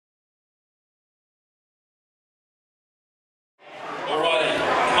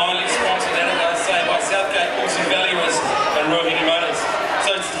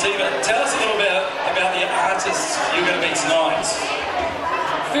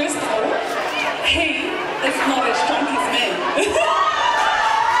He is not as drunk as me. He's what?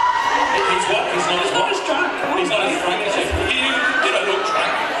 He's not as what? He's drunk. He's not as drunk as you. You don't look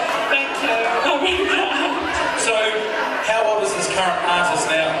drunk. Thank you. Oh my God. So, how old is this current artist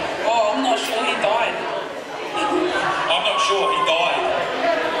now? Oh, I'm not sure. He died. I'm not sure. He died.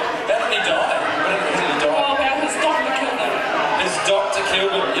 How did he die? When did he die? Oh, well, his doctor killed him. His doctor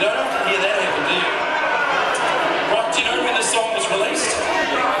killed him. You don't often hear that happen, do you? Right, do you know when the song was released?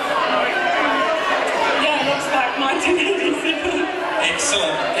 Yeah, it looks like 1987.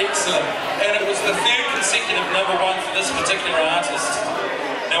 Excellent, excellent. And it was the third consecutive #1 for this particular artist.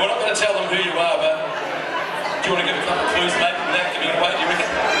 Now, we're not going to tell them who you are, but do you want to give a couple of clues, maybe, without giving away, do you reckon?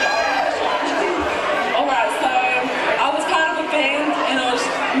 Alright, so I was part of a band and it was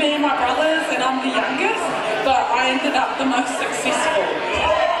me and my brothers and I'm the youngest, but I ended up the most successful.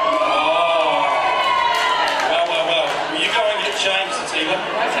 Oh. Well. You go and get changed, Sativa.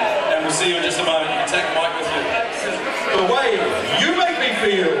 Okay. And we'll see you in just a moment. You can take the mic with you. The way you make me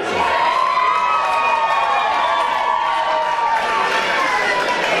feel.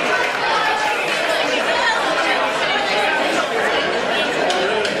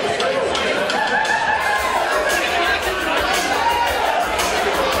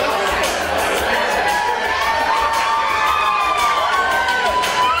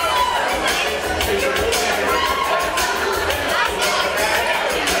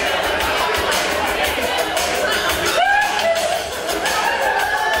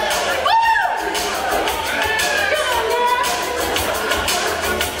 Woo!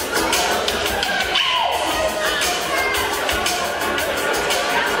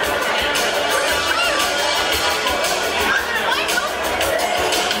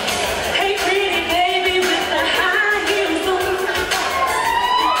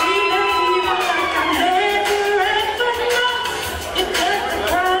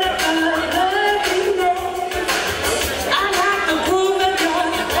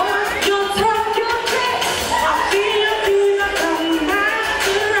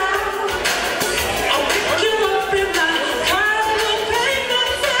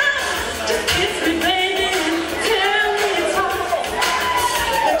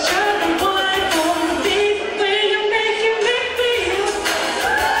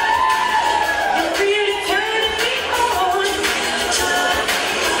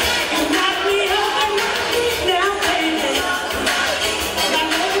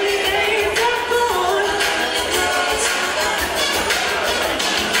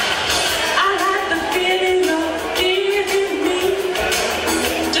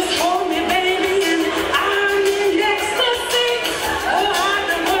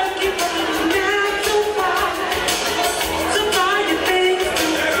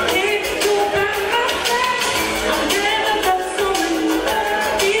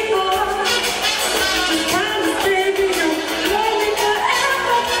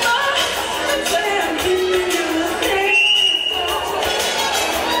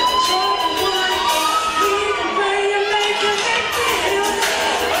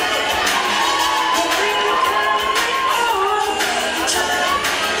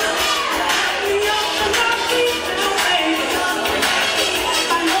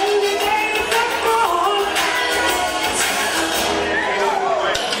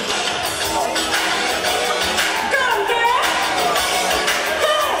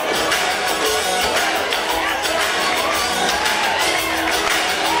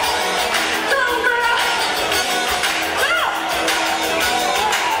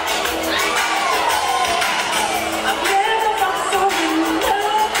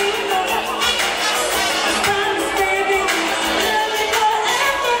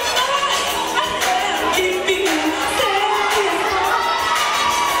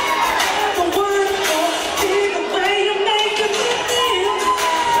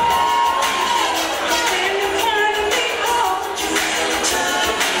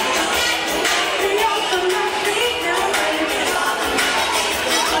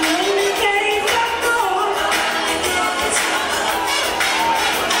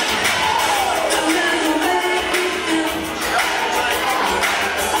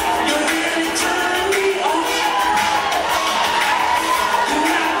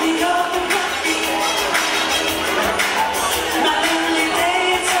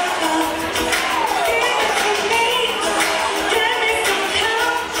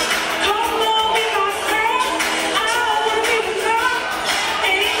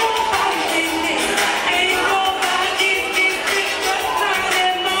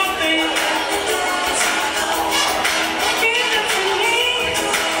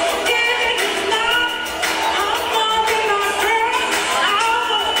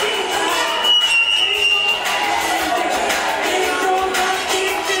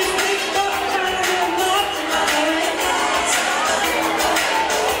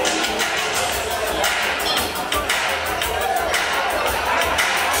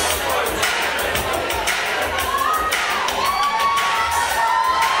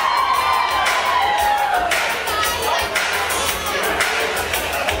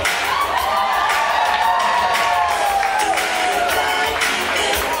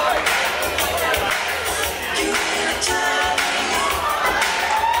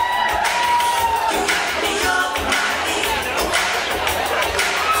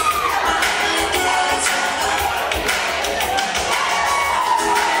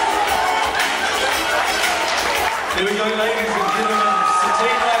 go, ladies and gentlemen.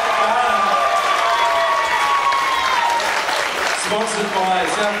 Satina Garden. Sponsored by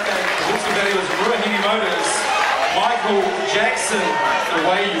Southgate, Wilson Valley was Ruahine Motors. Michael Jackson, The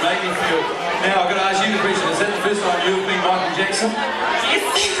Way You Make Me Feel. Now, I've got to ask you the question. Is that the first time you've been Michael Jackson? Yes.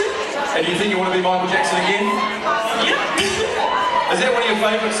 And you think you want to be Michael Jackson again? Yep. Is that one of your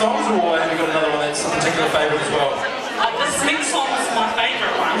favourite songs, or have you got another one that's a particular favourite as well? This next song is my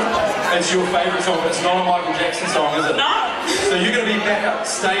favourite one. It's your favourite song, but it's not a Michael Jackson song, is it? No. So you're going to be back up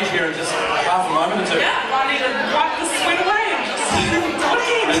stage here in just half a moment or two? Yeah, I need to wipe the sweat away and just do it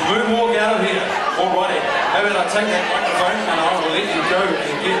again. And moonwalk out of here. Alrighty. How about I take that microphone and I will let you go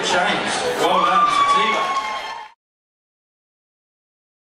and get changed. Well done.